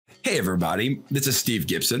Hey, everybody. This is Steve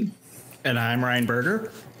Gibson. And I'm Ryan Berger.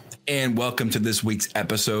 And welcome to this week's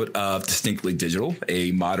episode of Distinctly Digital,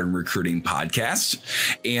 a modern recruiting podcast.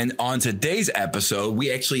 And on today's episode, we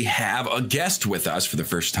actually have a guest with us for the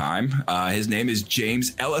first time. His name is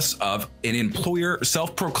James Ellis of an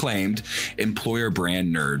self-proclaimed employer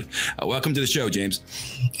brand nerd. Welcome to the show, James.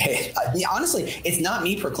 Hey, honestly, it's not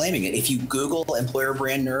me proclaiming it. If you Google employer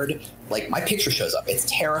brand nerd, like my picture shows up. It's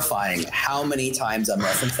terrifying how many times I'm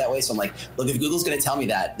referenced that way. So I'm like, look, if Google's going to tell me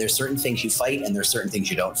that, there's certain things you fight and there's certain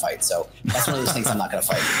things you don't fight. So that's one of those things I'm not going to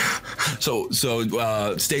fight. So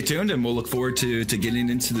stay tuned, and we'll look forward to getting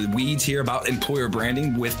into the weeds here about employer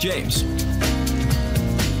branding with James.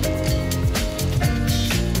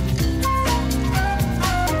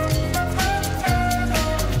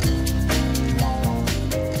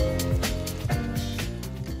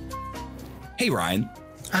 Hey, Ryan.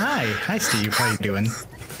 Hi, Steve. How you doing?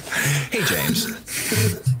 Hey, James.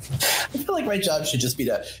 I feel like my job should just be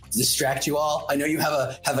to distract you all. I know you have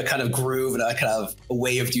a kind of groove and a kind of a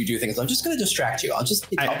way of you do things. I'm just going to distract you.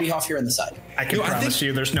 I'll be off here on the side. I can promise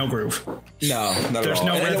you there's no groove. No, not there's at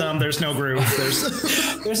all. No rhythm. There's no groove.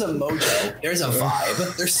 There's a mojo. There's a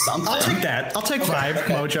vibe. There's something. I'll take that. I'll take vibe,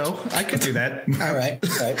 mojo. I could do that. All right.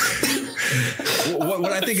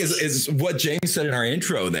 What I think is what James said in our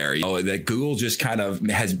intro there, that Google just kind of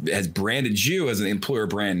has branded you as an employer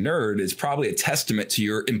brand nerd is probably a testament to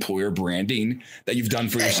your employer branding that you've done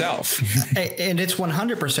for yourself. And it's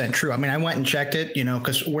 100% true. I mean, I went and checked it,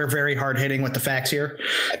 because we're very hard hitting with the facts here.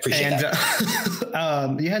 I appreciate that.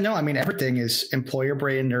 Everything is employer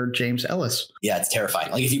brand nerd James Ellis. Yeah, it's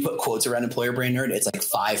terrifying. Like if you put quotes around employer brand nerd, it's like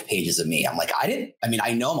 5 pages of me. I'm like, I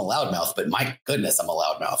know I'm a loudmouth, but my goodness, I'm a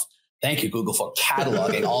loudmouth. Thank you, Google, for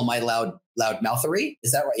cataloging all my loud mouthery.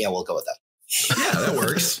 Is that right? Yeah, we'll go with that. Yeah, that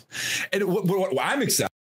works. And what I'm excited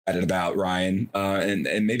about, Ryan,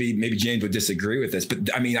 and maybe James would disagree with this, but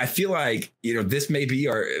I feel like this may be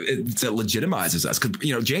it legitimizes us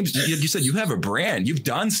because James, you said you have a brand, you've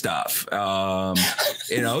done stuff,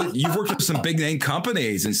 you've worked with some big name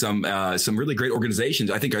companies and some really great organizations.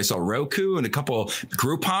 I think I saw Roku and a couple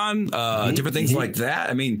Groupon, different things like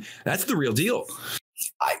that. That's the real deal.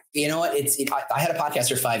 You know what? I had a podcast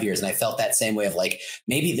for 5 years and I felt that same way of like,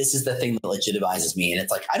 maybe this is the thing that legitimizes me. And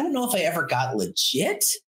it's like, I don't know if I ever got legit.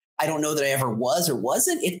 I don't know that I ever was or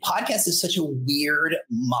wasn't. Podcast is such a weird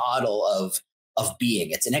model of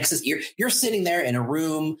being. It's an excess. You're sitting there in a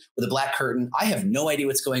room with a black curtain. I have no idea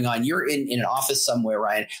what's going on. You're in an office somewhere,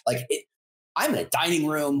 Ryan. I'm in a dining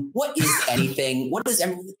room. What is anything?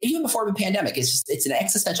 Even before the pandemic, it's an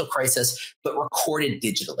existential crisis, but recorded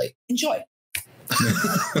digitally. Enjoy.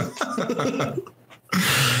 Well,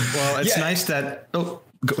 it's nice that. Oh,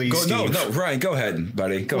 please. No, Ryan, go ahead,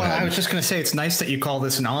 buddy. Go ahead. I was just going to say it's nice that you call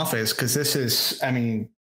this an office because this is,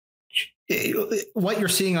 what you're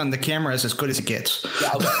seeing on the camera is as good as it gets.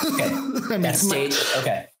 Yeah, okay. That's staged.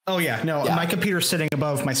 Okay. Oh, yeah. No, my computer's sitting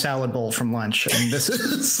above my salad bowl from lunch. And this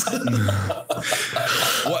is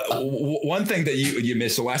one thing that you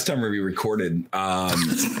missed the last time we recorded.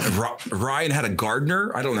 Ryan had a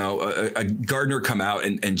gardener. I don't know, a gardener come out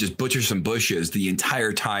and just butcher some bushes the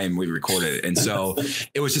entire time we recorded. And so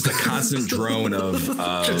it was just a constant drone of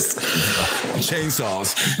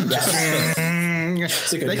chainsaws.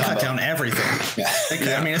 They cut down everything. Yeah.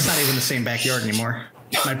 It's not even the same backyard anymore.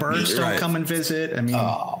 My birds don't come and visit.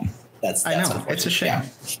 That's I know. It's a shame.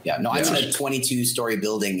 Yeah. No, I'm in a 22-story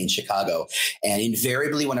building in Chicago. And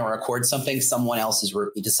invariably when I record something, someone else has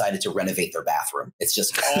decided to renovate their bathroom. It's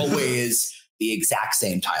just always the exact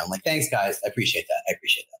same time. I'm like, thanks, guys. I appreciate that.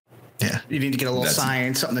 Yeah. You need to get a little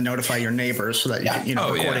sign, something to notify your neighbors so that,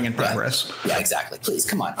 recording in progress. Yeah, exactly. Please,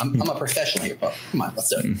 come on. I'm a professional here, bro. Come on, let's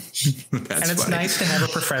do it. And it's nice to have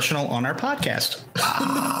a professional on our podcast.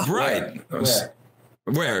 Right.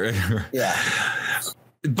 Where? Yeah.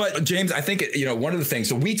 But James, I think, one of the things,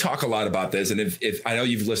 so we talk a lot about this, and if I know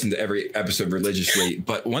you've listened to every episode religiously,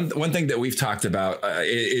 but one thing that we've talked about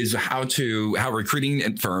is how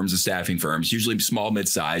recruiting firms and staffing firms, usually small,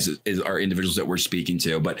 mid-size are individuals that we're speaking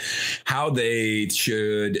to, but how they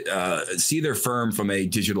should see their firm from a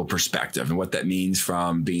digital perspective and what that means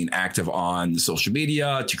from being active on social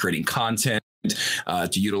media to creating content.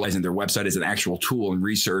 To utilizing their website as an actual tool and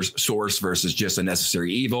research source versus just a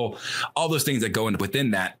necessary evil, all those things that go in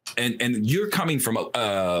within that. And you're coming from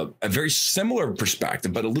a very similar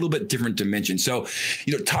perspective, but a little bit different dimension. So,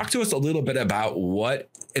 talk to us a little bit about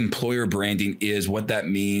what employer branding is, what that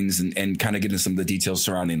means, and kind of get into some of the details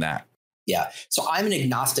surrounding that. Yeah. So I'm an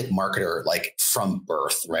agnostic marketer, like from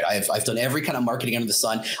birth, right? I've done every kind of marketing under the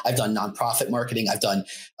sun. I've done nonprofit marketing. I've done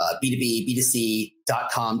B2B, B2C,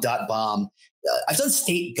 .com, .bomb. I've done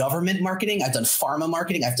state government marketing. I've done pharma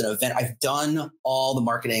marketing. I've done all the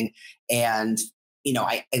marketing, and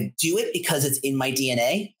I do it because it's in my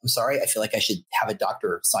DNA. I'm sorry. I feel like I should have a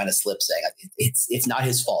doctor sign a slip saying it's not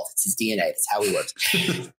his fault. It's his DNA. That's how he works.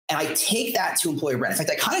 And I take that to employer brand. In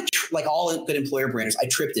fact, I kind of like all good employer branders, I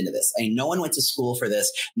tripped into this. No one went to school for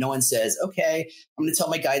this. No one says, okay, I'm going to tell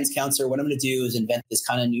my guidance counselor what I'm going to do is invent this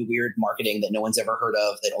kind of new weird marketing that no one's ever heard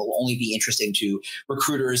of that will only be interesting to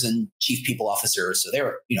recruiters and chief people officers. So they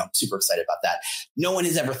were, super excited about that. No one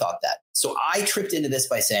has ever thought that. So I tripped into this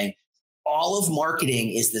by saying, all of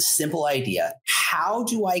marketing is this simple idea. How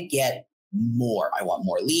do I get more? I want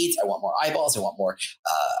more leads. I want more eyeballs. I want more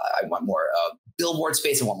billboard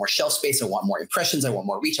space. I want more shelf space. I want more impressions. I want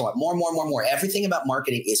more reach. I want more. Everything about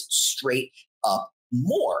marketing is straight up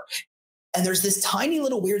more. And there's this tiny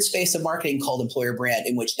little weird space of marketing called employer brand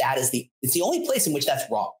in which it's the only place in which that's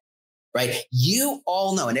wrong. Right? You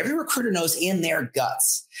all know, and every recruiter knows in their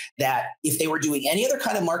guts that if they were doing any other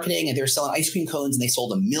kind of marketing and they're selling ice cream cones and they sold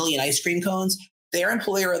 1 million ice cream cones, they're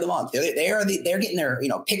employer of the month. They're getting their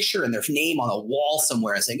picture and their name on a wall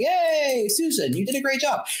somewhere and saying, "Yay, Susan, you did a great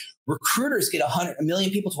job." Recruiters get 1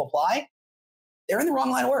 million people to apply. They're in the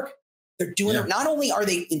wrong line of work. They're doing it. Not only are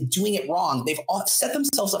they doing it wrong, they've set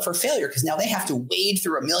themselves up for failure because now they have to wade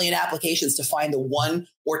through 1 million applications to find the 1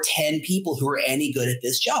 or 10 people who are any good at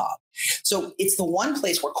this job. So it's the one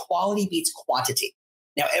place where quality beats quantity.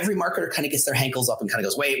 Now, every marketer kind of gets their hankles up and kind of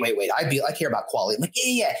goes, wait. I care about quality. I'm like,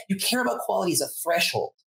 yeah. You care about quality as a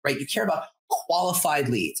threshold, right? You care about qualified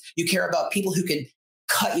leads. You care about people who can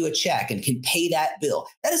cut you a check and can pay that bill.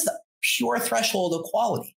 That is the pure threshold of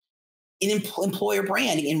quality. In employer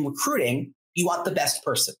branding, in recruiting, you want the best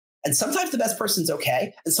person. And sometimes the best person's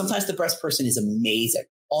okay. And sometimes the best person is amazing.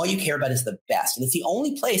 All you care about is the best. And it's the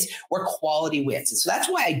only place where quality wins. And so that's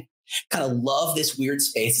why I kind of love this weird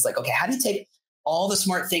space. It's like, okay, how do you take all the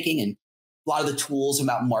smart thinking and a lot of the tools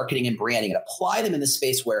about marketing and branding and apply them in the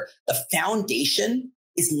space where the foundation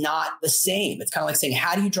is not the same? It's kind of like saying,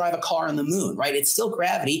 how do you drive a car on the moon, right? It's still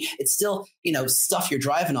gravity. It's still, stuff you're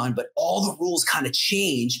driving on, but all the rules kind of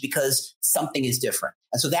change because something is different.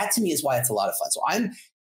 And so that to me is why it's a lot of fun. So I'm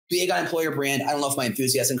big on employer brand. I don't know if my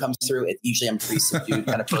enthusiasm comes through. Usually I'm a pretty subdued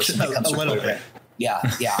kind of person when it comes to employer brand. Yeah.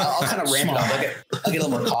 I'll kind of ramp it up. I'll get a little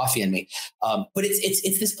more coffee in me. But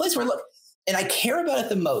it's this place where, look, and I care about it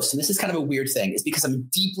the most, and this is kind of a weird thing, is because I'm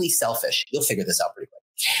deeply selfish. You'll figure this out pretty quick.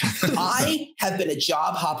 I have been a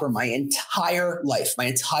job hopper my entire life, my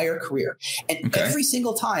entire career. And every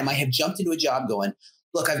single time I have jumped into a job going,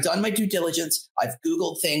 look, I've done my due diligence. I've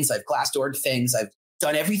Googled things. I've Glassdoored things. I've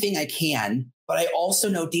done everything I can. But I also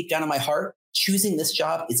know deep down in my heart, choosing this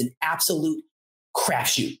job is an absolute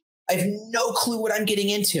crapshoot. I have no clue what I'm getting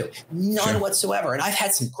into, none whatsoever. And I've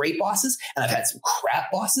had some great bosses and I've had some crap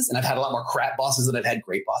bosses, and I've had a lot more crap bosses than I've had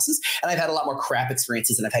great bosses. And I've had a lot more crap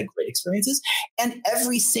experiences than I've had great experiences. And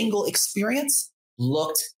every single experience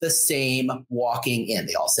looked the same walking in.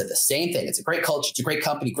 They all said the same thing. It's a great culture. It's a great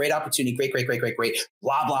company, great opportunity, great,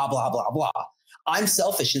 blah, blah, blah, blah, blah. I'm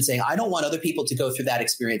selfish in saying I don't want other people to go through that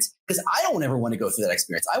experience because I don't ever want to go through that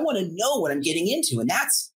experience. I want to know what I'm getting into. And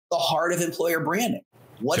that's the heart of employer branding.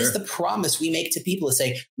 What is the promise we make to people to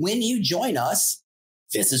say, when you join us,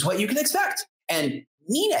 this is what you can expect, and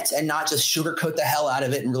mean it, and not just sugarcoat the hell out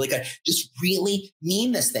of it and just really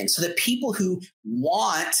mean this thing so that people who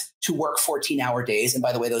want to work 14-hour days, and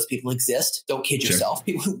by the way, those people exist. Don't kid yourself.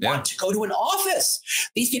 People who want to go to an office,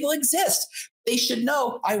 these people exist. They should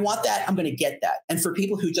know, I want that. I'm going to get that. And for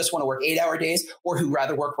people who just want to work 8-hour days, or who'd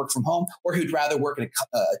rather work from home, or who'd rather work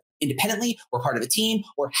independently or part of a team,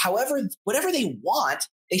 or whatever they want,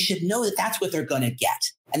 they should know that that's what they're going to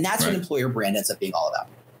get. And that's what employer brand ends up being all about.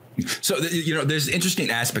 So, there's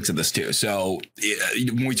interesting aspects of this too. So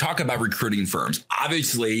when we talk about recruiting firms,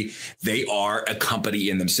 obviously they are a company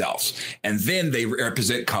in themselves, and then they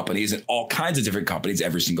represent companies and all kinds of different companies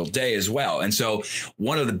every single day as well. And so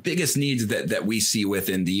one of the biggest needs that we see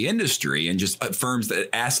within the industry, and just firms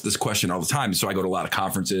that ask this question all the time. So I go to a lot of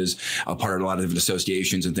conferences, I'm part of a lot of different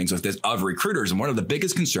associations and things like this of recruiters. And one of the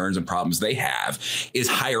biggest concerns and problems they have is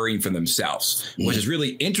hiring for themselves, which is really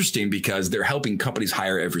interesting because they're helping companies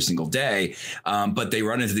hire every single day. But they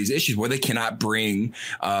run into these issues where they cannot bring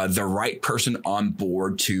the right person on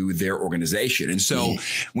board to their organization. And so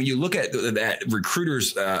when you look at that,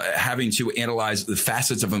 recruiters having to analyze the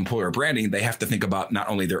facets of employer branding, they have to think about not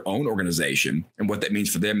only their own organization and what that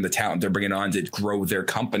means for them, the talent they're bringing on to grow their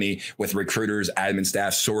company with recruiters, admin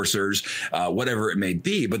staff, sourcers, whatever it may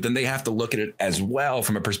be. But then they have to look at it as well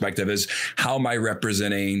from a perspective as how am I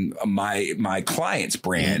representing my client's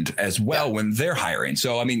brand as well when they're hiring?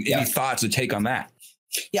 So, I mean, any thoughts or take on that?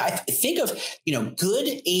 Yeah, I think of,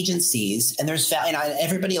 good agencies, and there's and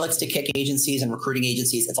everybody likes to kick agencies and recruiting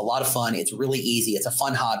agencies. It's a lot of fun. It's really easy. It's a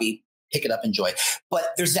fun hobby. Pick it up, enjoy. But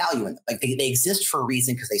there's value in them. Like they exist for a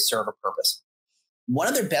reason because they serve a purpose. One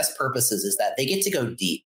of their best purposes is that they get to go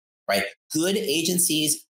deep, right? Good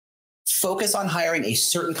agencies focus on hiring a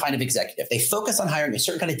certain kind of executive. They focus on hiring a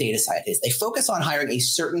certain kind of data scientist. They focus on hiring a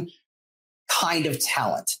certain kind of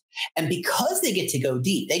talent. And because they get to go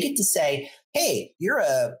deep, they get to say, hey, you're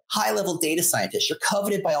a high-level data scientist. You're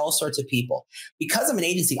coveted by all sorts of people. Because I'm an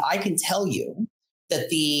agency, I can tell you that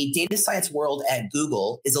the data science world at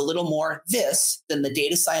Google is a little more this than the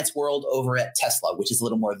data science world over at Tesla, which is a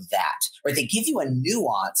little more that. Right? They give you a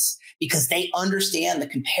nuance because they understand the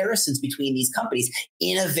comparisons between these companies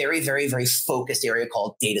in a very, very, very focused area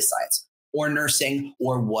called data science or nursing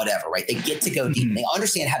or whatever, right? They get to go deep and they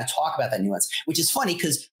understand how to talk about that nuance, which is funny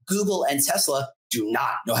because Google and Tesla do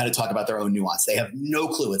not know how to talk about their own nuance. They have no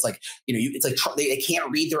clue. It's like, they can't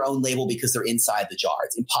read their own label because they're inside the jar.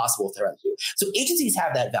 It's impossible for them to do. So agencies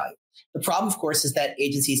have that value. The problem, of course, is that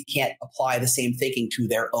agencies can't apply the same thinking to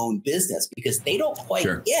their own business because they don't quite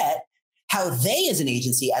get how they as an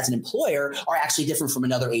agency, as an employer, are actually different from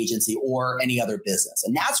another agency or any other business.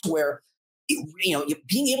 And that's where,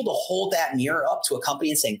 being able to hold that mirror up to a company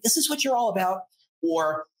and saying, this is what you're all about,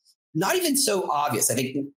 or not even so obvious. I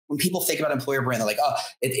think when people think about employer brand, they're like, oh,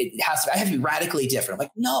 I have to be radically different. I'm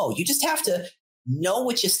like, no, you just have to know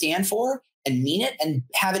what you stand for and mean it and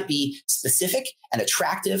have it be specific and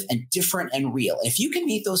attractive and different and real. And if you can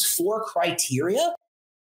meet those 4 criteria,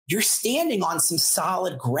 you're standing on some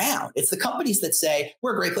solid ground. It's the companies that say,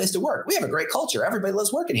 we're a great place to work. We have a great culture. Everybody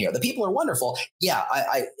loves working here. The people are wonderful. Yeah,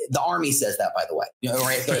 the Army says that, by the way.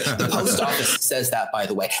 Right? The post office says that, by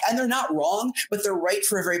the way. And they're not wrong, but they're right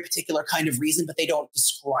for a very particular kind of reason, but they don't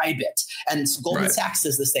describe it. And Goldman Sachs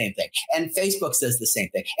says the same thing. And Facebook says the same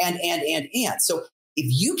thing. And. So if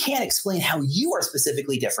you can't explain how you are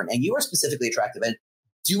specifically different and you are specifically attractive and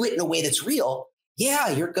do it in a way that's real, yeah,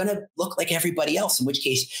 you're going to look like everybody else, in which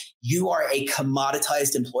case you are a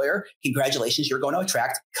commoditized employer. Congratulations, you're going to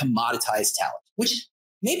attract commoditized talent, which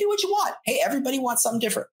may be what you want. Hey, everybody wants something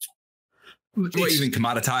different. Or even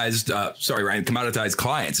commoditized, Ryan, commoditized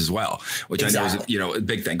clients as well, which I know is, a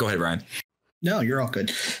big thing. Go ahead, Ryan. No, you're all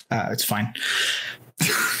good. It's fine.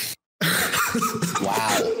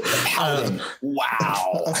 Wow.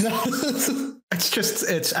 Wow.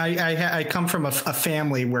 I come from a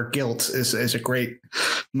family where guilt is a great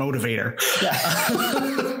motivator.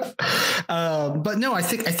 Yeah. But no, I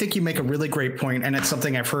think you make a really great point, and it's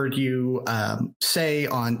something I've heard you say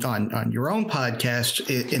on your own podcast,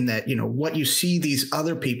 in that, what you see these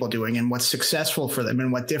other people doing and what's successful for them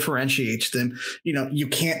and what differentiates them. You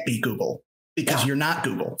can't be Google because you're not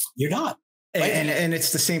Google. You're not. And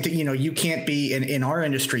it's the same thing, you can't be in our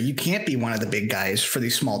industry, you can't be one of the big guys for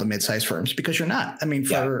these small to mid-sized firms because you're not. I mean,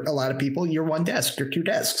 for a lot of people, you're one desk, you're 2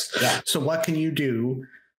 desks. Yeah. So what can you do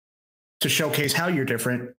to showcase how you're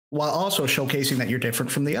different while also showcasing that you're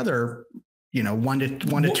different from the other, 1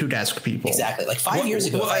 to 2 desk people? Exactly. Like 5 years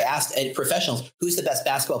ago, if I asked professionals, who's the best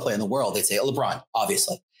basketball player in the world? They'd say LeBron,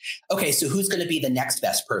 obviously. Okay, so who's going to be the next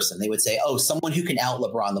best person? They would say, someone who can out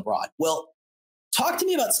LeBron. Well, talk to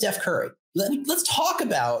me about Steph Curry. Let's talk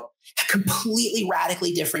about a completely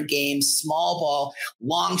radically different game, small ball,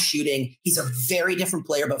 long shooting. He's a very different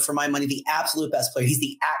player, but for my money, the absolute best player.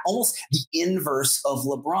 He's almost the inverse of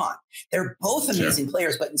LeBron. They're both amazing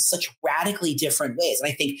players, but in such radically different ways. And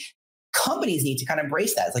I think companies need to kind of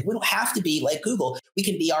embrace that. It's like, we don't have to be like Google. We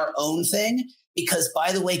can be our own thing because,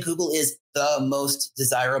 by the way, Google is the most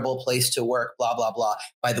desirable place to work, blah, blah, blah.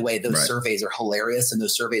 By the way, those surveys are hilarious. And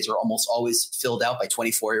those surveys are almost always filled out by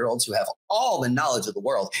 24-year-olds who have all the knowledge of the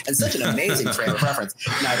world and such an amazing frame of reference.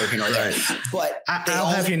 Neither here nor there. But I'll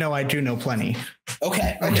have you know, I do know plenty.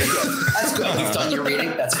 Okay, good. That's good. You've done your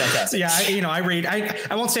reading. That's fantastic. Yeah, I read.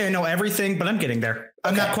 I won't say I know everything, but I'm getting there.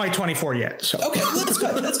 I'm not quite 24 yet. So that's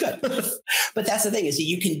good. That's good. But that's the thing, is that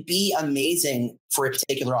you can be amazing for a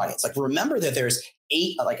particular audience. Like, remember that there's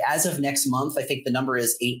as of next month, I think the number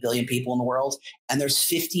is 8 billion people in the world, and there's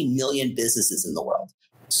 50 million businesses in the world.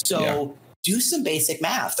 So do some basic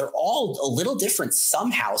math. They're all a little different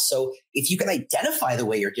somehow. So if you can identify the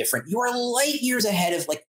way you're different, you are light years ahead of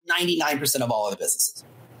like 99% of all other businesses.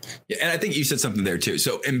 Yeah, and I think you said something there too.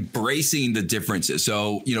 So embracing the differences.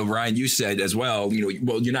 So, Ryan, you said as well, you're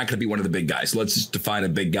not going to be one of the big guys. Let's just define a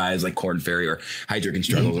big guy as like Korn Ferry or Heidrick and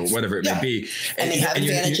Struggles or whatever it may be. And they have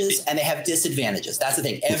advantages and they have disadvantages. That's the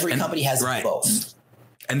thing. Every company has both.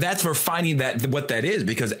 And that's for finding what that is,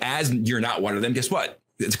 because as you're not one of them, guess what?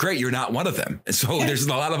 it's great. You're not one of them. And so there's a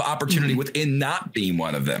lot of opportunity within not being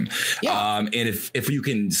one of them. Yeah. And if you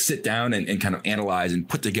can sit down and kind of analyze and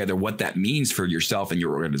put together what that means for yourself and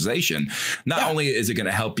your organization, not only is it going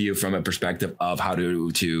to help you from a perspective of how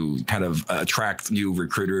to kind of attract new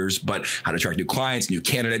recruiters, but how to attract new clients, new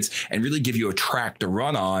candidates, and really give you a track to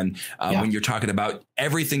run on when you're talking about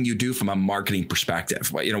everything you do from a marketing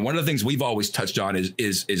perspective. You know, one of the things we've always touched on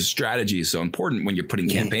is strategy is so important when you're putting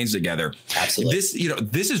campaigns together. Absolutely.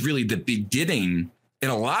 This is really the beginning in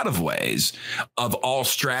a lot of ways of all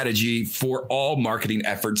strategy for all marketing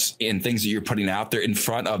efforts and things that you're putting out there in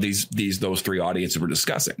front of those three audiences we're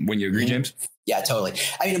discussing. Wouldn't you agree, James? Yeah, totally.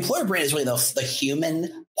 I mean, employer brand is really the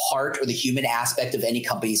human part or the human aspect of any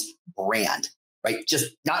company's brand, right?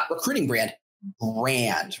 Just not recruiting brand,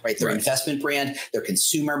 right? Their investment brand, their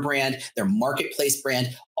consumer brand, their marketplace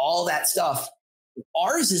brand, all that stuff.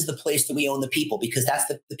 Ours is the place that we own the people, because that's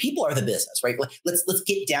the people are the business, right? Let's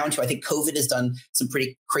get down to, I think COVID has done some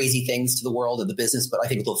pretty crazy things to the world of the business, but I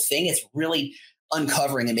think the thing it's really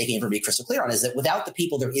uncovering and making everybody crystal clear on is that without the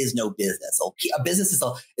people, there is no business. A business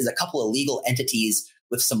is a couple of legal entities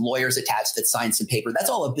with some lawyers attached that sign some paper. That's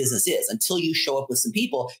all a business is. Until you show up with some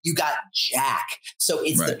people, you got jack. So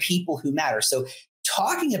it's the people who matter. So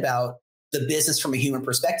talking about the business from a human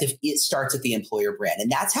perspective, it starts at the employer brand. And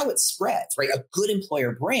that's how it spreads, right? A good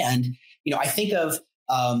employer brand, I think of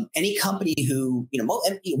any company who,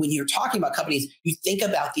 when you're talking about companies, you think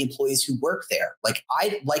about the employees who work there. Like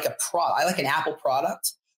I like an Apple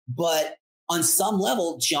product, but on some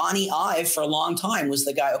level, Johnny Ive for a long time was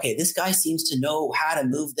the guy, okay, this guy seems to know how to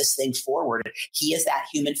move this thing forward. He has that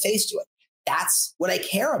human face to it. That's what I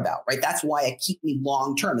care about, right? That's why I keep me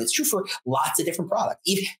long term. It's true for lots of different products.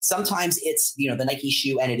 Sometimes it's, the Nike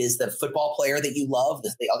shoe, and it is the football player that you love,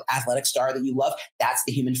 the athletic star that you love. That's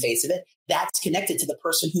the human face of it. That's connected to the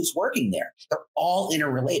person who's working there. They're all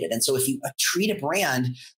interrelated. And so if you treat a brand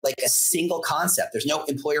like a single concept, there's no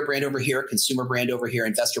employer brand over here, consumer brand over here,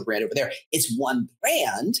 investor brand over there. It's one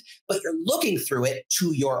brand, but you're looking through it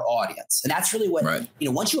to your audience. And that's really what,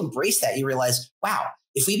 once you embrace that, you realize, wow,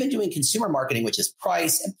 if we've been doing consumer marketing, which is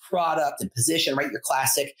price and product and position, right? Your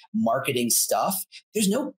classic marketing stuff, there's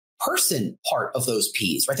no person part of those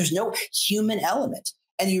P's, right? There's no human element.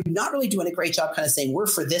 And you're not really doing a great job kind of saying we're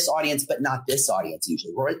for this audience, but not this audience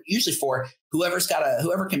usually. We're usually for whoever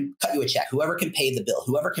can cut you a check, whoever can pay the bill,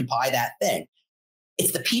 whoever can buy that thing.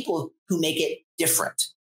 It's the people who make it different.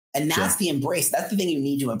 And that's the embrace. That's the thing you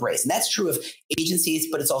need to embrace. And that's true of agencies,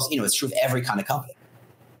 but it's also, it's true of every kind of company.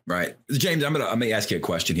 Right. James, I'm gonna ask you a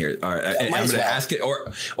question here. All right. I'm gonna ask it,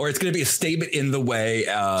 or it's gonna be a statement in the way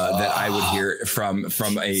that I would hear from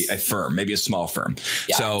a firm, maybe a small firm.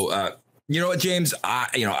 Yeah. So you know what, James,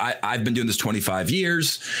 I've been doing this 25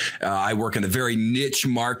 years. I work in a very niche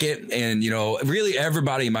market, and, really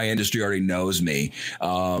everybody in my industry already knows me.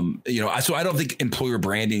 So I don't think employer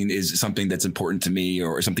branding is something that's important to me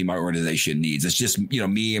or something my organization needs. It's just,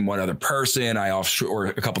 me and one other person. I offshore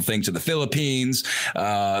a couple things to the Philippines,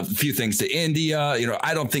 a few things to India.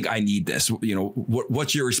 I don't think I need this.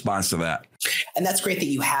 What's your response to that? And that's great that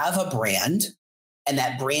you have a brand. And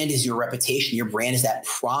that brand is your reputation. Your brand is that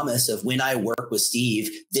promise of when I work with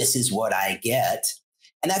Steve, this is what I get.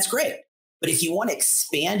 And that's great. But if you want to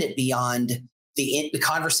expand it beyond the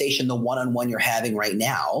conversation, the one-on-one you're having right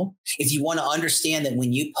now, if you want to understand that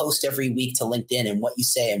when you post every week to LinkedIn and what you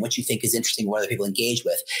say and what you think is interesting, what other people engage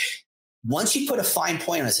with, once you put a fine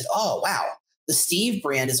point on it, I said, oh, wow, the Steve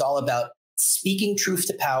brand is all about speaking truth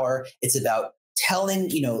to power. It's about telling,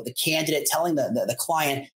 the candidate, telling the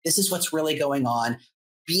client, this is what's really going on,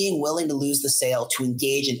 being willing to lose the sale to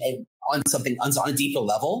engage on something on a deeper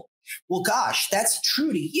level. Well, gosh, that's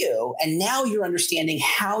true to you. And now you're understanding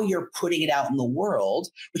how you're putting it out in the world,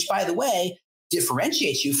 which, by the way,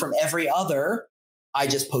 differentiates you from every other, I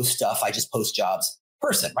just post stuff, I just post jobs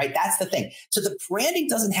person, right? That's the thing. So the branding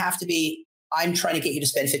doesn't have to be, I'm trying to get you to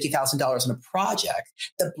spend $50,000 on a project.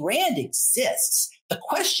 The brand exists. The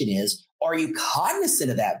question is, are you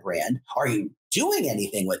cognizant of that brand? Are you doing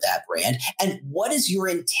anything with that brand? And what is your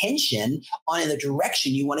intention on the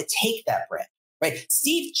direction you want to take that brand, right?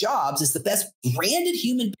 Steve Jobs is the best branded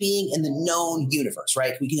human being in the known universe,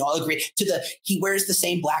 right? We can all agree he wears the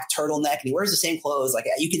same black turtleneck and he wears the same clothes. Like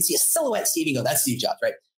you can see a silhouette Steve and go, that's Steve Jobs,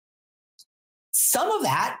 right? Some of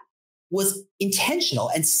that was intentional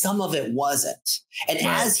and some of it wasn't. And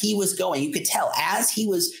as he was going, you could tell as he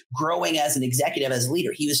was growing as an executive, as a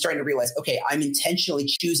leader, he was starting to realize, okay, I'm intentionally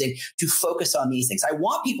choosing to focus on these things. I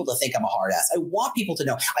want people to think I'm a hard ass. I want people to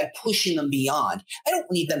know I'm pushing them beyond. I don't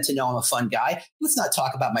need them to know I'm a fun guy. Let's not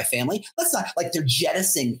talk about my family. Let's not, like, they're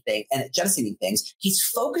jettisoning things. He's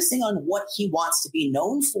focusing on what he wants to be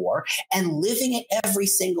known for and living it every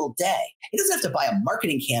single day. He doesn't have to buy a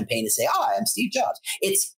marketing campaign to say, I'm Steve Jobs.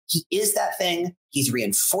 He is that thing. He's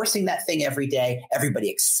reinforcing that thing every day. Everybody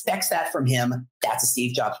expects that from him. That's a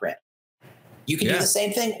Steve Jobs brand. You can do the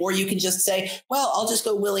same thing, or you can just say, well, I'll just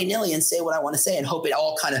go willy-nilly and say what I want to say and hope it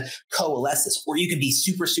all kind of coalesces. Or you can be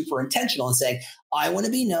super, super intentional and say, I want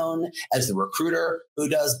to be known as the recruiter who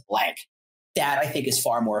does blank. That, I think, is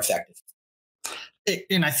far more effective.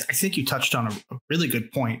 And I think you touched on a really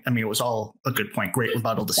good point. I mean, it was all a good point. Great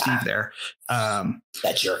rebuttal to Steve there.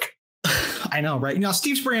 That jerk. I know, right?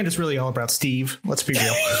 Steve's brand is really all about Steve. Let's be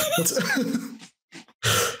real.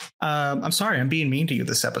 I'm sorry, I'm being mean to you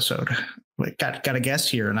this episode. Got a guest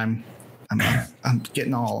here, and I'm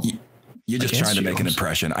getting all. You're just trying to make an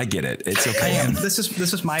impression. I get it. It's okay. I am. This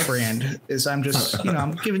is my brand. Is I'm just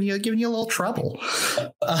I'm giving you a little trouble.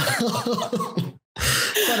 But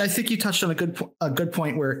I think you touched on a good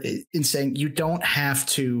point where in saying you don't have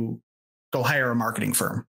to go hire a marketing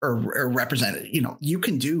firm or represent it. You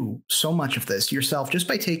can do so much of this yourself just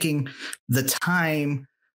by taking the time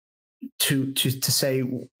to say,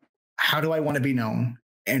 how do I want to be known?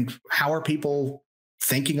 And how are people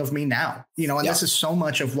thinking of me now? And this is so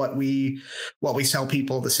much of what we sell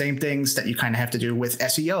people, the same things that you kind of have to do with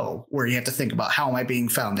SEO, where you have to think about, how am I being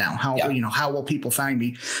found now? How will people find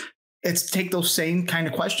me? It's take those same kind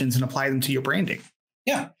of questions and apply them to your branding.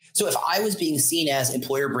 Yeah. So if I was being seen as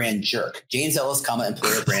employer brand jerk, James Ellis,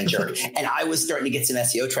 employer brand jerk, and I was starting to get some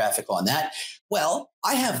SEO traffic on that, well,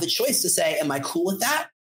 I have the choice to say, am I cool with that?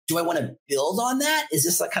 Do I want to build on that? Is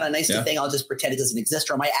this a kind of nice thing? I'll just pretend it doesn't exist.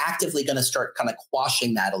 Or am I actively going to start kind of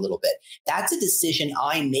quashing that a little bit? That's a decision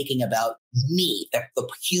I'm making about me, the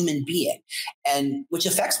human being, and which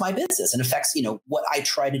affects my business and affects, what I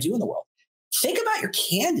try to do in the world. Think about your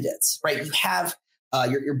candidates, right? You have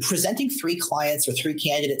you're presenting 3 clients or 3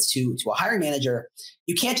 candidates to a hiring manager.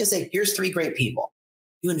 You can't just say, here's 3 great people.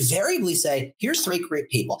 You invariably say, here's 3 great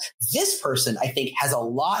people. This person, I think, has a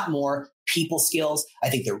lot more people skills. I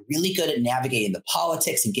think they're really good at navigating the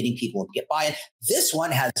politics and getting people to get buy-in. This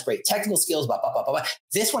one has great technical skills, blah, blah, blah, blah, blah.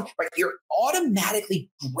 This one, right? You're automatically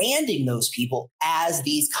branding those people as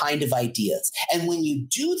these kind of ideas. And when you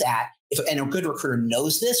do that, and a good recruiter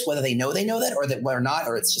knows this, whether they know that or not,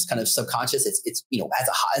 or it's just kind of subconscious, it's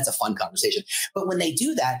it's a fun conversation. But when they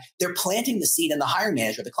do that, they're planting the seed in the hiring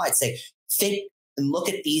manager, the client, say, think and look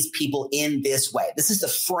at these people in this way. This is the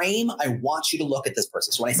frame I want you to look at this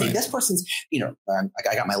person. So when I say this person's,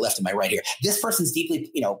 I got my left and my right here. This person's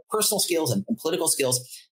deeply, personal skills and political skills.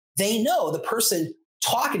 They know the person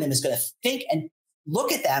talking to them is going to think and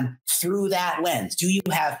look at them through that lens. Do you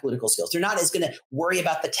have political skills? They're not as going to worry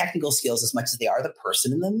about the technical skills as much as they are the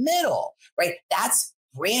person in the middle, right? That's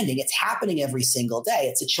branding. It's happening every single day.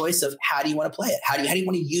 It's a choice of how do you want to play it? How do you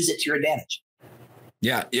want to use it to your advantage?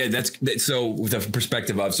 Yeah. That's so with the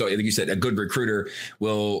perspective of, so like you said, a good recruiter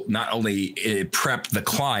will not only prep the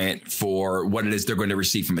client for what it is they're going to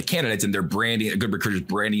receive from the candidates, and they're branding, a good recruiter is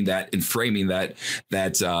branding that and framing that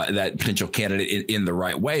potential candidate in the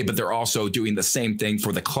right way, but they're also doing the same thing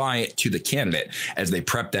for the client to the candidate as they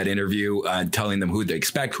prep that interview, telling them who they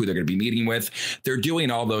expect, who they're going to be meeting with. They're doing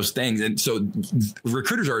all those things. And so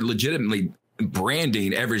recruiters are legitimately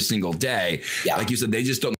branding every single day. Yeah. Like you said, they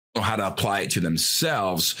just don't know how to apply it to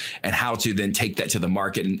themselves and how to then take that to the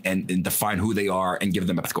market and define who they are and give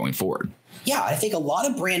them a path going forward. Yeah, I think a lot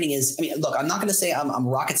of branding is, look, I'm not going to say I'm a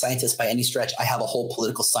rocket scientist by any stretch. I have a whole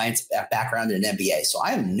political science background and an MBA, so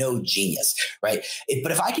I am no genius, right?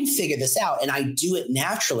 But if I can figure this out and I do it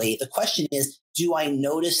naturally, the question is, do I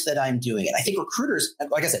notice that I'm doing it? I think recruiters,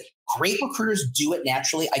 like I said, great recruiters do it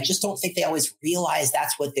naturally. I just don't think they always realize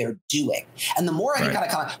that's what they're doing. And the more I can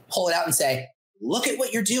kind of pull it out and say, look at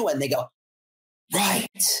what you're doing, they go, right.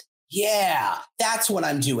 Yeah, that's what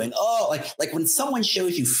I'm doing. Oh, like when someone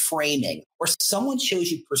shows you framing or someone shows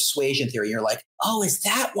you persuasion theory, you're like, oh, is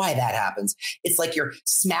that why that happens? It's like you're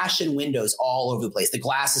smashing windows all over the place. The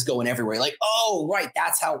glass is going everywhere. You're like, oh, right.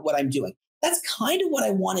 That's what I'm doing. That's kind of what I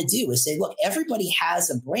want to do is say, look, everybody has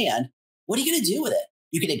a brand. What are you going to do with it?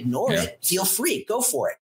 You can ignore it. Feel free. Go for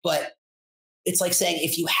it. But it's like saying,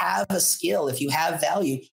 if you have a skill, if you have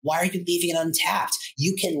value, why are you leaving it untapped?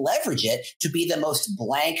 You can leverage it to be the most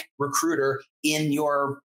blank recruiter in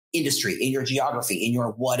your industry, in your geography, in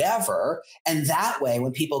your whatever. And that way,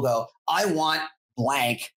 when people go, I want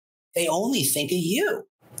blank, they only think of you.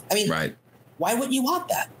 I mean, right. Why wouldn't you want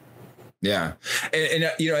that? Yeah.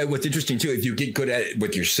 And you know, what's interesting, too, if you get good at it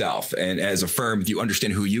with yourself and as a firm, if you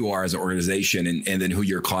understand who you are as an organization and then who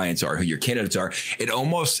your clients are, who your candidates are,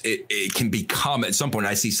 it can become at some point.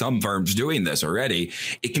 I see some firms doing this already.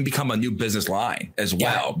 It can become a new business line as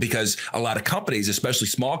well, because a lot of companies, especially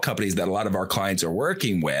small companies that a lot of our clients are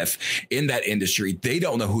working with in that industry, they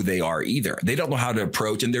don't know who they are either. They don't know how to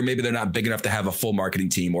approach, and maybe they're not big enough to have a full marketing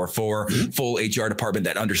team or full HR department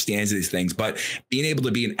that understands these things. But being able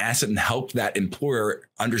to be an asset and help that employer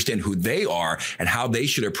understand who they are and how they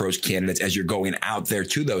should approach candidates as you're going out there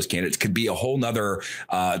to those candidates could be a whole nother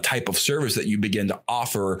type of service that you begin to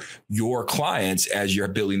offer your clients as you're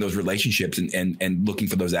building those relationships and looking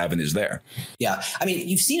for those avenues there. Yeah. I mean,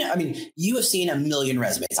 you have seen a million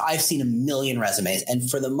resumes. I've seen a million resumes.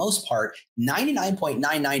 And for the most part,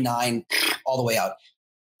 99.999 all the way out,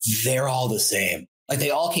 they're all the same. Like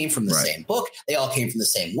they all came from the same book. They all came from the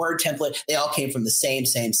same word template. They all came from the same.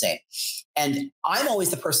 And I'm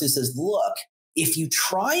always the person who says, look, if you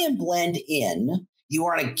try and blend in, you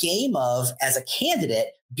are in a game of, as a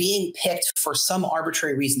candidate, being picked for some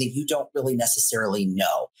arbitrary reason that you don't really necessarily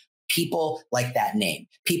know. People like that name.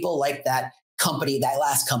 People like that company, that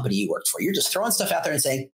last company you worked for. You're just throwing stuff out there and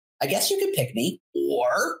saying, I guess you could pick me.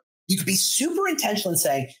 Or you could be super intentional in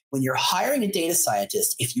saying, when you're hiring a data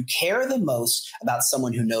scientist, if you care the most about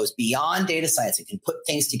someone who knows beyond data science and can put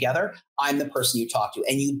things together, I'm the person you talk to.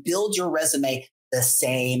 And you build your resume the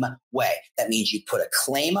same way. That means you put a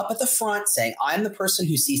claim up at the front saying, I'm the person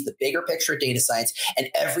who sees the bigger picture of data science, and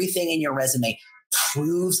everything in your resume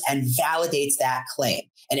proves and validates that claim.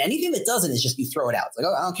 And anything that doesn't is just you throw it out. It's like,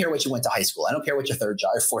 oh, I don't care what you went to high school. I don't care what your third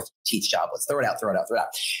job or fourth teach job was. Throw it out.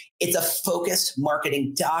 It's a focused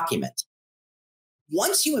marketing document.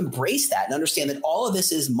 Once you embrace that and understand that all of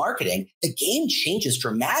this is marketing, the game changes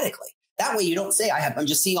dramatically. That way you don't say, I'm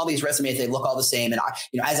just seeing all these resumes. They look all the same. And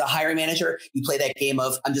as a hiring manager, you play that game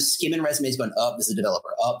of, I'm just skimming resumes going, oh, this is a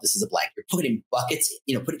developer. Oh, this is a blank. You're putting in buckets,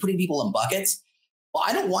 putting people in buckets. Well,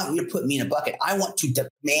 I don't want you to put me in a bucket. I want to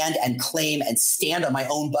demand and claim and stand on my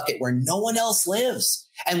own bucket where no one else lives.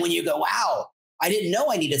 And when you go, wow, I didn't know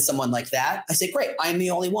I needed someone like that, I say, great, I'm the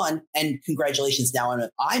only one. And congratulations, now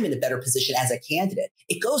I'm in a better position as a candidate.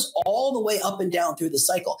 It goes all the way up and down through the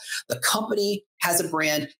cycle. The company has a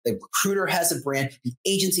brand, the recruiter has a brand, the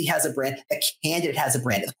agency has a brand, the candidate has a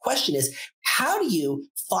brand. The question is, how do you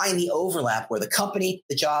find the overlap where the company,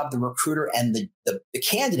 the job, the recruiter, and the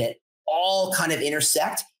candidate all kind of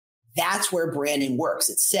intersect? That's where branding works.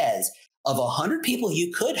 It says, of 100 people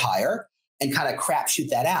you could hire and kind of crapshoot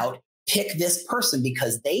that out, pick this person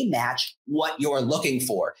because they match what you're looking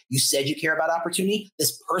for. You said you care about opportunity.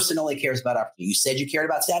 This person only cares about opportunity. You said you cared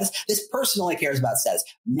about status. This person only cares about status.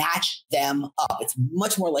 Match them up. It's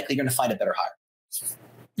much more likely you're going to find a better hire.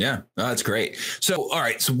 Yeah, that's great. So, all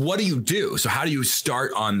right. So what do you do? So how do you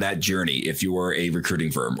start on that journey if you were a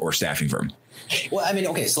recruiting firm or staffing firm? Well, I mean,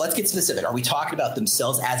 okay, so let's get specific. Are we talking about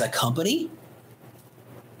themselves as a company?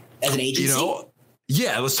 As an agency?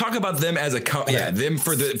 Yeah, let's talk about them as a company. Okay. Yeah, them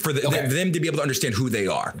them to be able to understand who they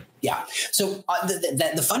are. Yeah. So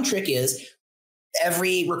the fun trick is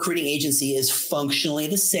every recruiting agency is functionally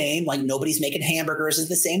the same. Like nobody's making hamburgers at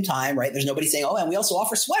the same time, right? There's nobody saying, oh, and we also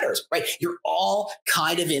offer sweaters, right? You're all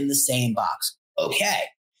kind of in the same box. Okay.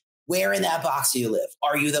 Where in that box do you live?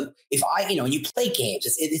 Are you and you play games,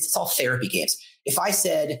 it's all therapy games. If I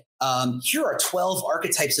said, here are 12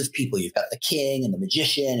 archetypes of people, you've got the king and the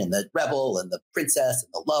magician and the rebel and the princess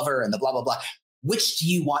and the lover and the blah, blah, blah. Which do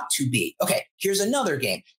you want to be? Okay, here's another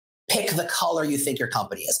game. Pick the color you think your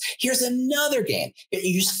company is. Here's another game.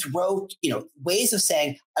 You just throw, ways of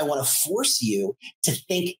saying, I want to force you to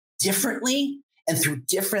think differently and through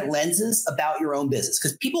different lenses about your own business.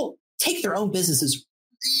 Because people take their own businesses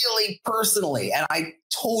really personally. And I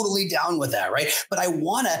totally down with that, right? But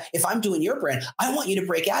if I'm doing your brand, I want you to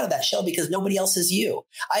break out of that shell because nobody else is you.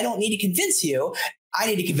 I don't need to convince you. I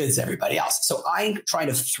need to convince everybody else. So I'm trying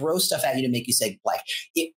to throw stuff at you to make you say, like,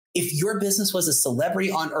 if your business was a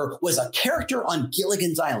celebrity or was a character on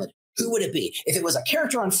Gilligan's Island, who would it be? If it was a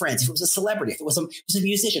character on Friends, if it was a celebrity, if it was a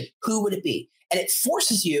musician, who would it be? And it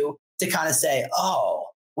forces you to kind of say, oh,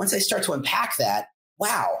 once I start to unpack that,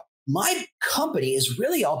 wow, my company is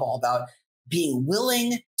really all about being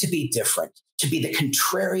willing to be different, to be the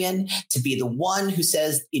contrarian, to be the one who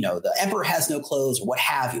says, the emperor has no clothes or what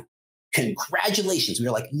have you. Congratulations.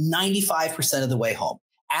 We're like 95% of the way home.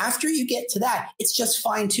 After you get to that, it's just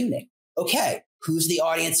fine tuning. Okay. Who's the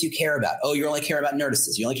audience you care about? Oh, you only care about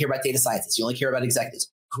nerdcists. You only care about data scientists. You only care about executives.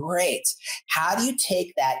 Great. How do you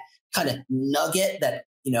take that kind of nugget, that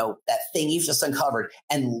thing you've just uncovered,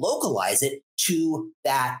 and localize it to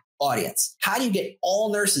that audience? How do you get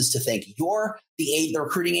all nurses to think you're the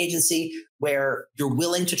recruiting agency where you're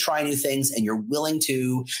willing to try new things and you're willing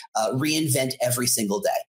to reinvent every single day?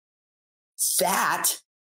 That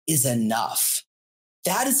is enough.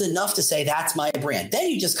 That is enough to say that's my brand. Then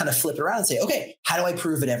you just kind of flip it around and say, okay, how do I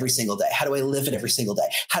prove it every single day? How do I live it every single day?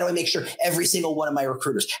 How do I make sure every single one of my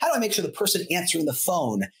recruiters, how do I make sure the person answering the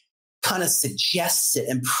phone kind of suggests it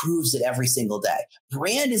and proves it every single day?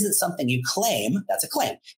 Brand isn't something you claim. That's a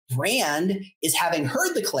claim. Brand is having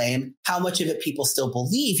heard the claim, how much of it people still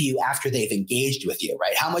believe you after they've engaged with you,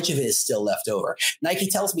 right? How much of it is still left over? Nike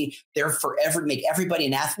tells me they're forever make everybody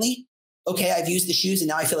an athlete. Okay, I've used the shoes and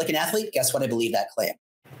now I feel like an athlete. Guess what? I believe that claim.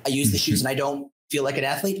 I use the shoes and I don't feel like an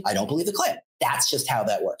athlete. I don't believe the claim. That's just how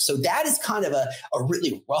that works. So that is kind of a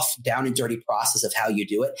really rough, down and dirty process of how you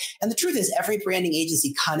do it. And the truth is, every branding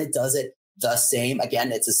agency kind of does it the same.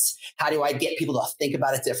 Again, it's just, how do I get people to think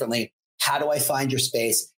about it differently? How do I find your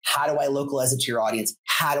space? How do I localize it to your audience?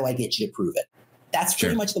 How do I get you to prove it? That's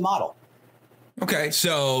pretty much the model. Okay.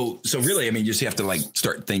 So really, I mean, you just have to like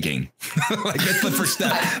start thinking. Like that's the first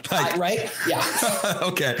step. Right? Yeah.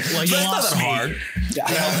 Okay. Well, you lost me. Hard. Yeah.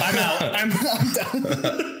 I'm out. I'm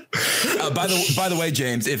done. By the way,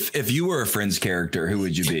 James, if you were a Friends character, who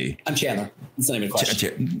would you be? I'm Chandler. It's not even a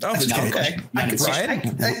question. Okay.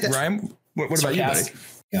 Ryan, what about you, buddy?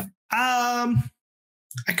 Yeah.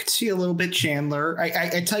 I could see a little bit Chandler.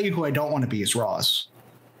 I tell you who I don't want to be is Ross.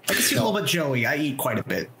 I could see a little bit Joey. I eat quite a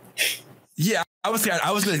bit. Yeah, I was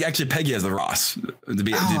going to actually peg you as the Ross, to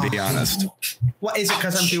be honest. What is it?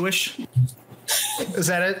 Because I'm Jewish? Is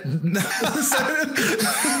that it?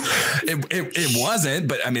 It wasn't,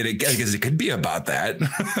 but I mean, I guess it could be about that.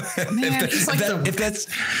 Man,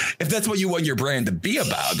 if that's what you want your brand to be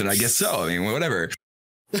about, then I guess so. I mean, whatever.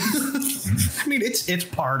 I mean, it's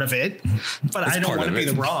part of it, but I don't want to be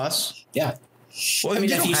the Ross. Yeah. Well, I mean,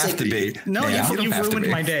 you don't have to be. No, you've ruined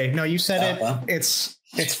my day. No, you said it. Well.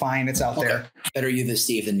 It's fine. It's out there. Better you than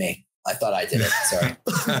Steve than me. I thought I did it. Sorry.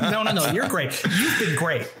 No. You're great. You've been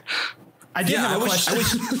great. I did have a question.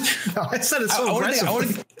 I said it's so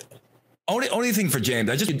aggressive. Only thing for James,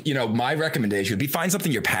 I just, my recommendation would be find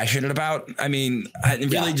something you're passionate about. I mean,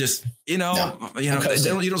 really just, you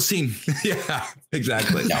don't seem. Yeah,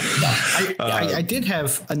 exactly. I did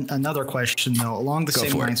have another question though, along the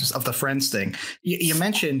same lines of the Friends thing. You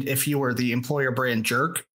mentioned if you were the employer brand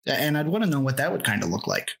jerk, and I'd want to know what that would kind of look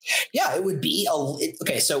like. Yeah, it would be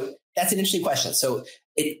okay. So that's an interesting question. So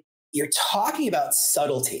you're talking about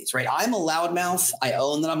subtleties, right? I'm a loudmouth. I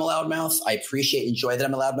own that I'm a loudmouth. I appreciate, enjoy that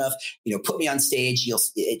I'm a loudmouth. Put me on stage,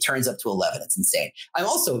 it turns up to 11. It's insane. I'm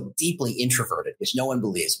also deeply introverted, which no one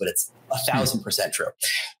believes, but it's 1,000% true.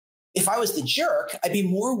 If I was the jerk, I'd be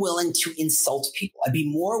more willing to insult people. I'd be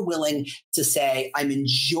more willing to say, I'm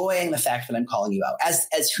enjoying the fact that I'm calling you out.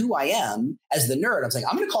 As who I am, as the nerd, I'm saying,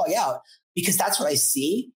 I'm going to call you out because that's what I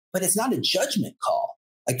see, but it's not a judgment call.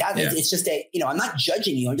 Like that, it's just I'm not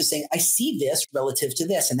judging you. I'm just saying I see this relative to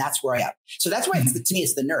this, and that's where I am. So that's why to me,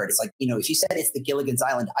 it's the nerd. It's like, if you said it's the Gilligan's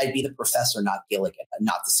Island, I'd be the professor, not Gilligan,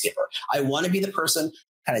 not the skipper. I want to be the person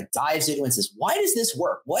kind of dives into and says, why does this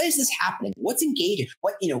work? Why is this happening? What's engaging?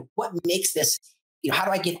 What makes this, how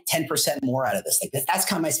do I get 10% more out of this thing? That's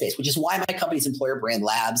kind of my space, which is why my company's Employer Brand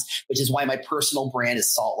Labs, which is why my personal brand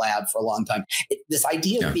is Salt Lab for a long time. This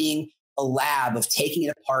idea of being a lab, of taking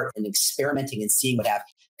it apart and experimenting and seeing what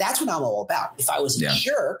happens. That's what I'm all about. If I was a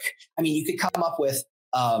jerk, I mean, you could come up with,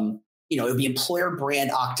 it would be employer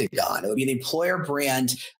brand Octagon. It would be the employer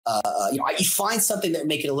brand. You find something that would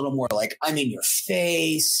make it a little more like I'm in your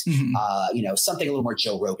face. Mm-hmm. Something a little more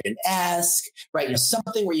Joe Rogan-esque, right?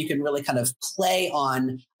 Something where you can really kind of play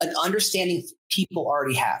on an understanding people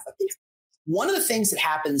already have. I think one of the things that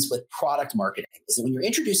happens with product marketing is that when you're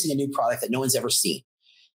introducing a new product that no one's ever seen,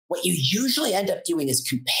 what you usually end up doing is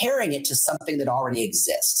comparing it to something that already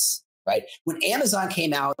exists. Right. When Amazon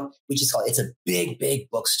came out, we just call it, it's a big, big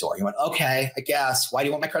bookstore. You went, okay, I guess. Why do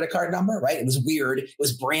you want my credit card number? Right. It was weird. It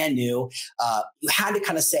was brand new. You had to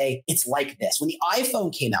kind of say, it's like this. When the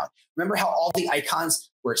iPhone came out, remember how all the icons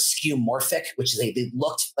were skeuomorphic, which is they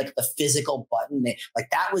looked like the physical button. They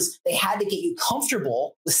had to get you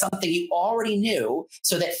comfortable with something you already knew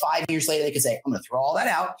so that 5 years later they could say, I'm going to throw all that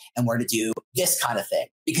out and we're going to do this kind of thing.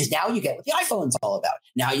 Because now you get what the iPhone's all about.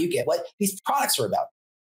 Now you get what these products are about.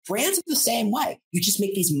 Brands are the same way. You just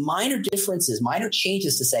make these minor differences, minor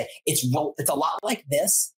changes to say it's a lot like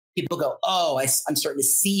this. People go, oh, I'm starting to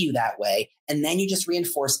see you that way. And then you just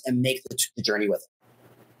reinforce and make the journey with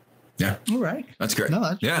it. Yeah. All right. That's great. No,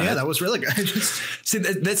 that was really good. See,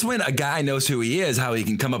 that's when a guy knows who he is, how he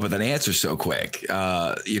can come up with an answer so quick.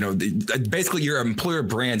 Basically, you're an employer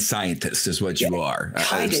brand scientist is what you are.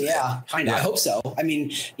 Kind of, yeah. I hope so. I mean,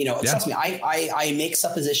 trust me, I make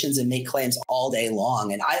suppositions and make claims all day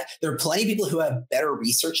long. And there are plenty of people who have better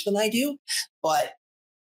research than I do, but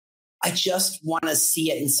I just want to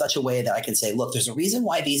see it in such a way that I can say, look, there's a reason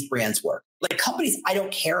why these brands work. Like companies I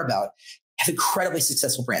don't care about have incredibly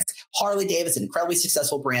successful brands. Harley Davidson, incredibly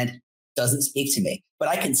successful brand, doesn't speak to me, but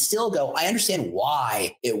I can still go, I understand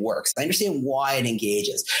why it works. I understand why it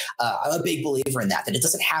engages. I'm a big believer in that it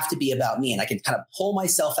doesn't have to be about me. And I can kind of pull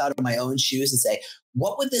myself out of my own shoes and say,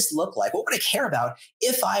 what would this look like? What would I care about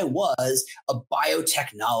if I was a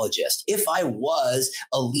biotechnologist, if I was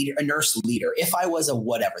a leader, a nurse leader, if I was a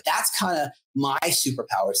whatever? That's kind of my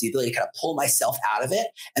superpower, is the ability to kind of pull myself out of it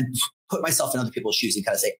and put myself in other people's shoes and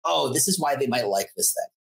kind of say, oh, this is why they might like this thing.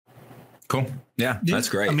 Cool. Yeah, that's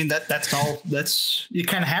great. I mean, that's you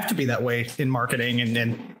kind of have to be that way in marketing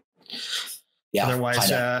and otherwise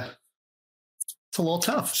it's a little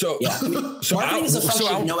tough. So marketing is a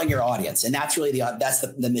function of knowing your audience. And that's really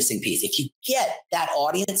the missing piece. If you get that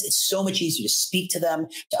audience, it's so much easier to speak to them,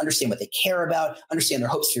 to understand what they care about, understand their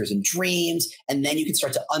hopes, fears, and dreams. And then you can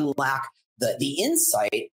start to unlock the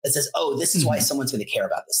insight that says, oh, this is why someone's going to care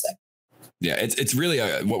about this thing. Yeah, it's really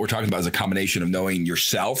what we're talking about is a combination of knowing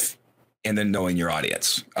yourself and then knowing your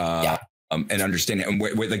audience. And understanding, and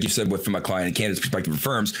like you said, from a client and candidate's perspective of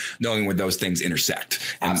firms, knowing where those things intersect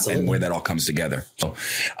and where that all comes together. So,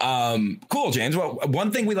 cool, James. Well,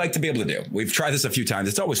 one thing we like to be able to do, we've tried this a few times.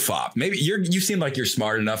 It's always FOP. Maybe you seem like you're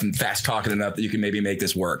smart enough and fast talking enough that you can maybe make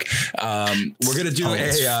this work. We're gonna do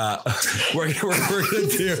we're gonna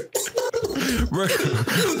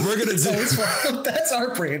do. That's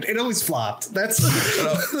our brand. It always flopped. It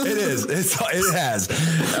is. It has.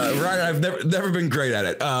 Ryan, I've never been great at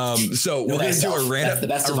it. So we're going to do a random. That's the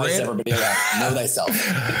best advice ever been around. Know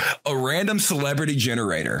thyself. A random celebrity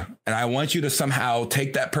generator, and I want you to somehow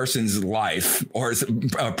take that person's life or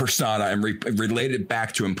persona and relate it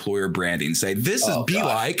back to employer branding. Say this is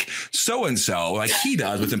like so and so, like he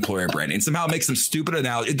does with employer branding. Somehow make some stupid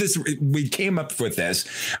analogy. We came up with this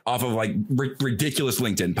off of like ridiculous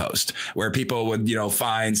LinkedIn post where people would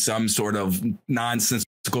find some sort of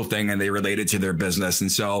nonsensical thing and they relate it to their business,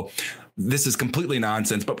 and so. This is completely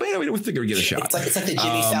nonsense, but we figure we get a shot. It's like the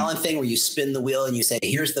Jimmy Fallon thing where you spin the wheel and you say,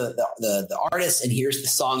 here's the artist and here's the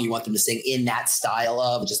song you want them to sing in that style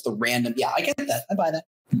of just the random. Yeah, I get that. I buy that.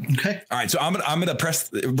 Okay. All right. So I'm gonna press.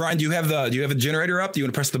 Brian, do you have a generator up? Do you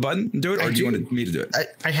want to press the button and do it, or do you want me to do it?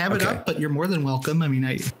 I have it up, but you're more than welcome. I mean,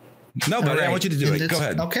 I want you to do it. Go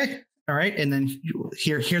ahead. Okay. All right. And then you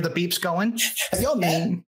hear the beeps going. Have y'all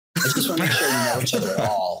met? I just want to make sure you know each other at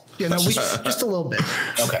all. Just a little bit.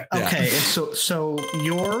 Okay. Okay. Yeah. So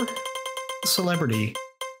your celebrity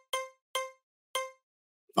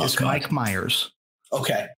is Mike Myers.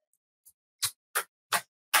 Okay.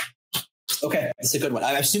 It's a good one.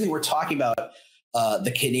 I'm assuming we're talking about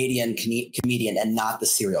the Canadian comedian and not the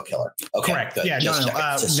serial killer. Okay. Correct. Good. Yeah.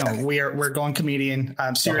 No. We're going comedian.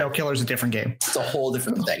 Serial killer is a different game. It's a whole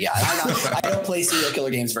different thing. Yeah. I don't play serial killer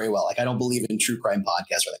games very well. Like I don't believe in true crime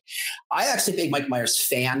podcasts or anything. I actually big Mike Myers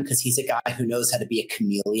fan because he's a guy who knows how to be a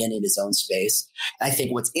chameleon in his own space. And I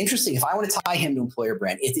think what's interesting, if I want to tie him to employer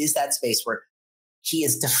brand, it is that space where he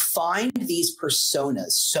has defined these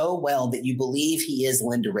personas so well that you believe he is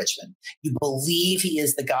Linda Richman. You believe he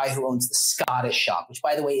is the guy who owns the Scottish shop, which,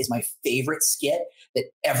 by the way, is my favorite skit that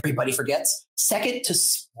everybody forgets. Second to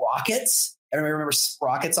Sprockets. Everybody remember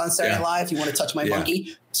Sprockets on Saturday Night Live? You want to touch my monkey?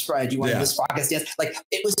 Do you want to do the Sprockets dance? Like,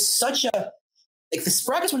 it was such a – like, the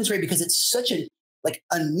Sprockets one is great because it's such a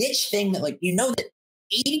niche thing that, like, that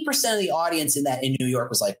 80% of the audience in New York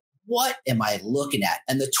was like, what am I looking at?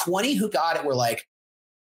 And the 20 who got it were like,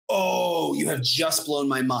 oh, you have just blown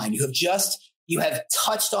my mind. You have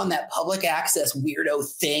touched on that public access weirdo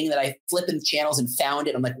thing that I flip in channels and found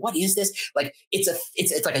it. I'm like, what is this? Like, it's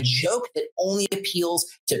like a joke that only appeals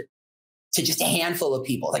to just a handful of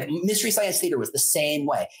people. Like Mystery Science Theater was the same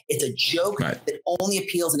way. It's a joke that only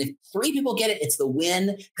appeals. And if 3 people get it, it's the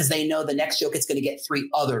win because they know the next joke it's going to get 3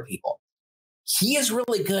 other people. He is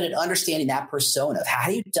really good at understanding that persona of how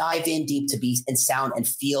do you dive in deep to be and sound and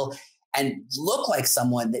feel and look like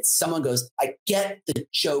someone that someone goes, I get the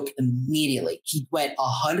joke immediately. He went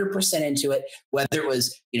 100% into it, whether it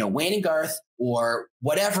was, Wayne and Garth or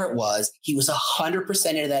whatever it was, he was 100%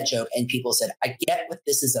 into that joke. And people said, I get what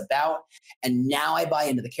this is about. And now I buy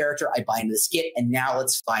into the character, I buy into the skit, and now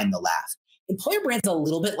let's find the laugh. Employer brand's a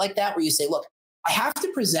little bit like that, where you say, look, I have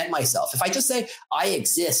to present myself. If I just say I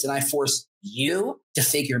exist and I force you to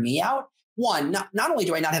figure me out, one, not only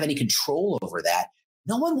do I not have any control over that,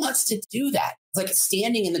 no one wants to do that. It's like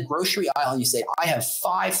standing in the grocery aisle and you say, I have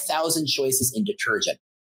 5,000 choices in detergent.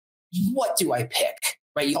 What do I pick?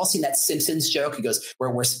 Right? You've all seen that Simpsons joke. He goes,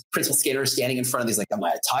 where Principal Skinner is standing in front of these, like, am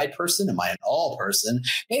I a tide person? Am I an all person?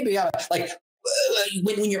 Maybe I'm like,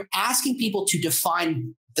 when you're asking people to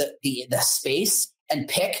define the space and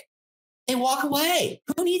pick, they walk away.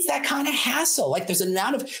 Who needs that kind of hassle? Like, there's an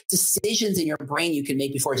amount of decisions in your brain you can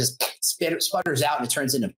make before it just sputters out and it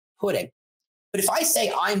turns into pudding. But if I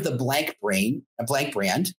say I'm the blank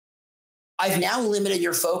brand, I've now limited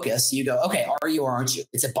your focus. You go, okay, are you or aren't you?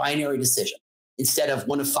 It's a binary decision instead of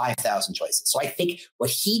one of 5,000 choices. So I think what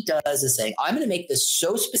he does is saying, I'm going to make this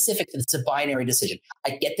so specific that it's a binary decision.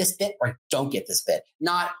 I get this bit or I don't get this bit.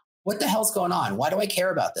 Not, what the hell's going on? Why do I care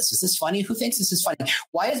about this? Is this funny? Who thinks this is funny?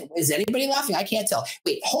 Why is anybody laughing? I can't tell.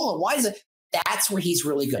 Wait, hold on. Why is it? That's where he's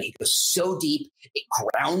really good. He goes so deep. It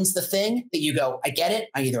grounds the thing that you go, I get it.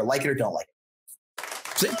 I either like it or don't like it.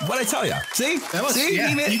 See, what'd I tell you? See? Yeah.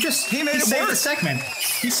 He made he it saved work. the segment.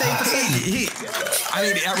 He saved the segment. I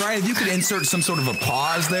mean, Ryan, if you could insert some sort of a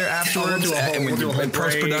pause there afterwards we'll do a whole in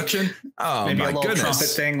post-production. Oh, maybe my a little goodness. trumpet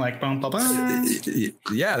thing like bum, bum, bum.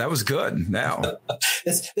 Yeah, that was good.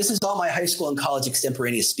 This is all my high school and college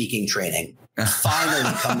extemporaneous speaking training.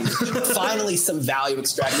 Finally some value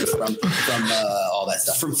extracted from all that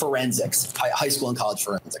stuff, from forensics, high school and college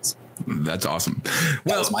forensics. That's awesome.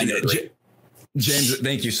 That was my nerdery. James,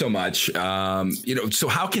 thank you so much. So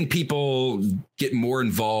how can people get more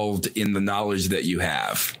involved in the knowledge that you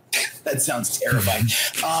have? That sounds terrifying.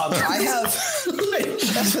 I have,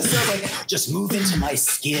 that's what sounds like, just move into my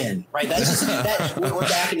skin, right? That's just, we're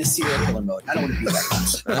back into serial killer mode. I don't want to do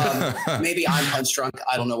that. Maybe I'm punch drunk.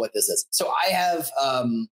 I don't know what this is. So I have a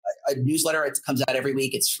newsletter. It comes out every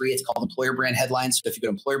week. It's free. It's called Employer Brand Headlines. So if you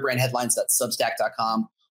go to employerbrandheadlines.substack.com,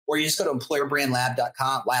 or you just go to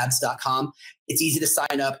employerbrandlabs.com. It's easy to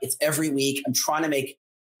sign up. It's every week. I'm trying to make,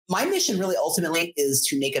 my mission really ultimately is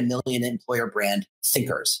to make 1 million employer brand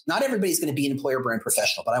thinkers. Not everybody's going to be an employer brand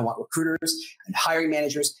professional, but I want recruiters and hiring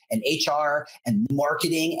managers and HR and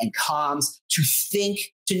marketing and comms to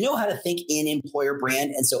know how to think in employer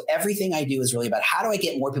brand. And so everything I do is really about, how do I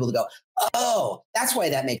get more people to go, oh, that's why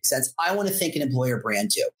that makes sense. I want to think in employer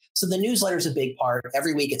brand too. So the newsletter is a big part.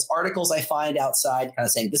 Every week it's articles I find outside kind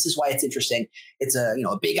of saying, this is why it's interesting. It's a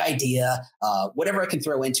big idea, whatever I can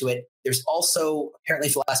throw into it. There's also, apparently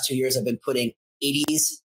for the last 2 years, I've been putting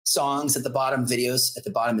 80s songs at the bottom, videos at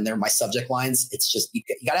the bottom, and they're my subject lines. It's just, you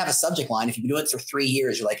got to have a subject line. If you've been doing it for 3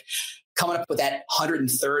 years, you're like, coming up with that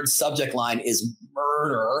 103rd subject line is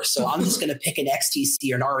murder. So I'm just going to pick an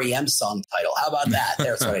XTC or an REM song title. How about that?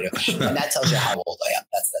 That's what I do. And that tells you how old I am.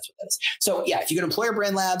 That's what that is. So yeah, if you go to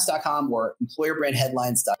employerbrandlabs.com or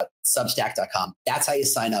employerbrandheadlines.substack.com, that's how you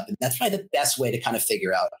sign up. And that's probably the best way to kind of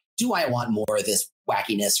figure out, do I want more of this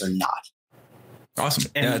wackiness or not?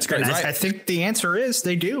 Awesome. And, yeah, that's great. I think the answer is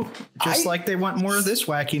they do, just like they want more of this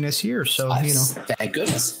wackiness here. So, thank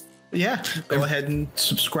goodness. Yeah, go ahead and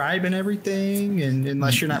subscribe and everything. And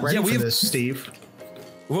unless you're not ready for this, Steve.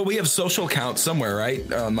 Well, we have social accounts somewhere, right?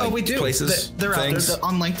 We do. Places, they're things. out there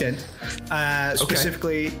on LinkedIn.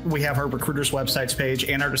 Specifically, we have our Recruiters Websites page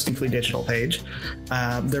and our Distinctly Digital page.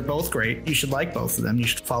 They're both great. You should like both of them. You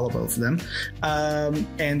should follow both of them.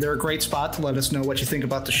 And they're a great spot to let us know what you think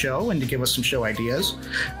about the show and to give us some show ideas.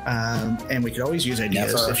 And we could always use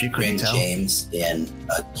ideas if you couldn't tell. James in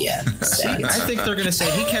again. I think they're going to say,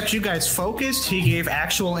 he kept you guys focused. He gave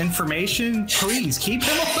actual information. Please keep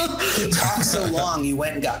him on. He talked so long, you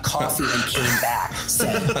went and got coffee and came back.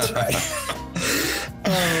 Right.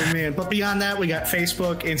 Oh man, but beyond that, we got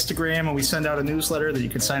Facebook, Instagram, and we send out a newsletter that you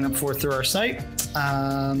can sign up for through our site.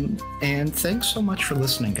 And thanks so much for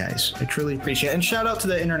listening, guys. I truly appreciate it. And shout out to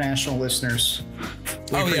the international listeners.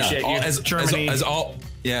 We appreciate you. Germany. As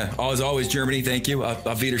always, Germany, thank you.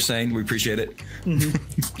 Auf Wiedersehen, we appreciate it.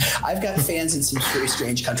 Mm-hmm. I've got fans in some very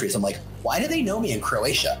strange countries. I'm like, why do they know me in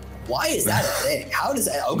Croatia? Why is that a thing? How does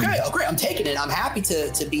that? Okay, I'm taking it. I'm happy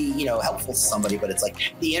to be, helpful to somebody, but it's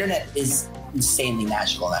like the internet is insanely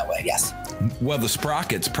magical in that way. Yes. Well, the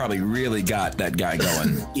Sprockets probably really got that guy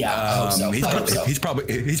going. Yeah, I hope so. He's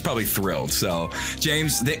probably thrilled. So,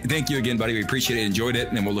 James, thank you again, buddy. We appreciate it, enjoyed it,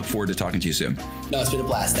 and we'll look forward to talking to you soon. No, it's been a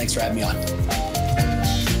blast. Thanks for having me on.